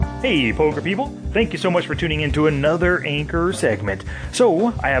Hey, poker people! Thank you so much for tuning into another Anchor segment.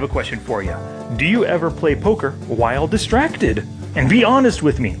 So, I have a question for you. Do you ever play poker while distracted? And be honest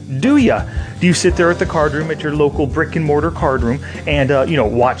with me, do ya? Do you sit there at the card room at your local brick and mortar card room and,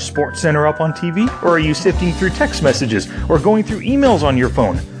 watch Sports Center up on TV? Or are you sifting through text messages or going through emails on your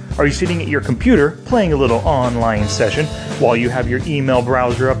phone? Are you sitting at your computer playing a little online session while you have your email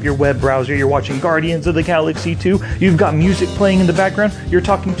browser up, your web browser, you're watching Guardians of the Galaxy 2, you've got music playing in the background, you're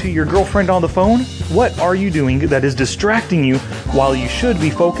talking to your girlfriend on the phone? What are you doing that is distracting you while you should be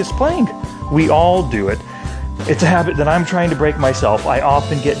focused playing? We all do it. It's a habit that I'm trying to break myself. I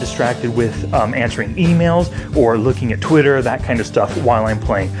often get distracted with answering emails or looking at Twitter, that kind of stuff while I'm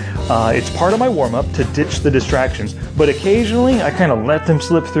playing. It's part of my warm-up to ditch the distractions, but occasionally I kind of let them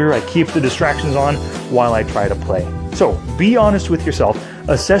slip through. I keep the distractions on while I try to play. So be honest with yourself,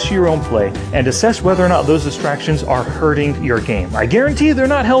 assess your own play, and assess whether or not those distractions are hurting your game. I guarantee they're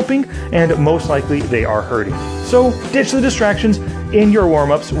not helping, and most likely they are hurting. So ditch the distractions in your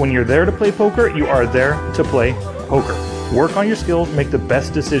warm-ups. When you're there to play poker, you are there to play poker. Work on your skills, make the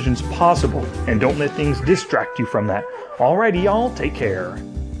best decisions possible, and don't let things distract you from that. Alrighty, y'all, take care.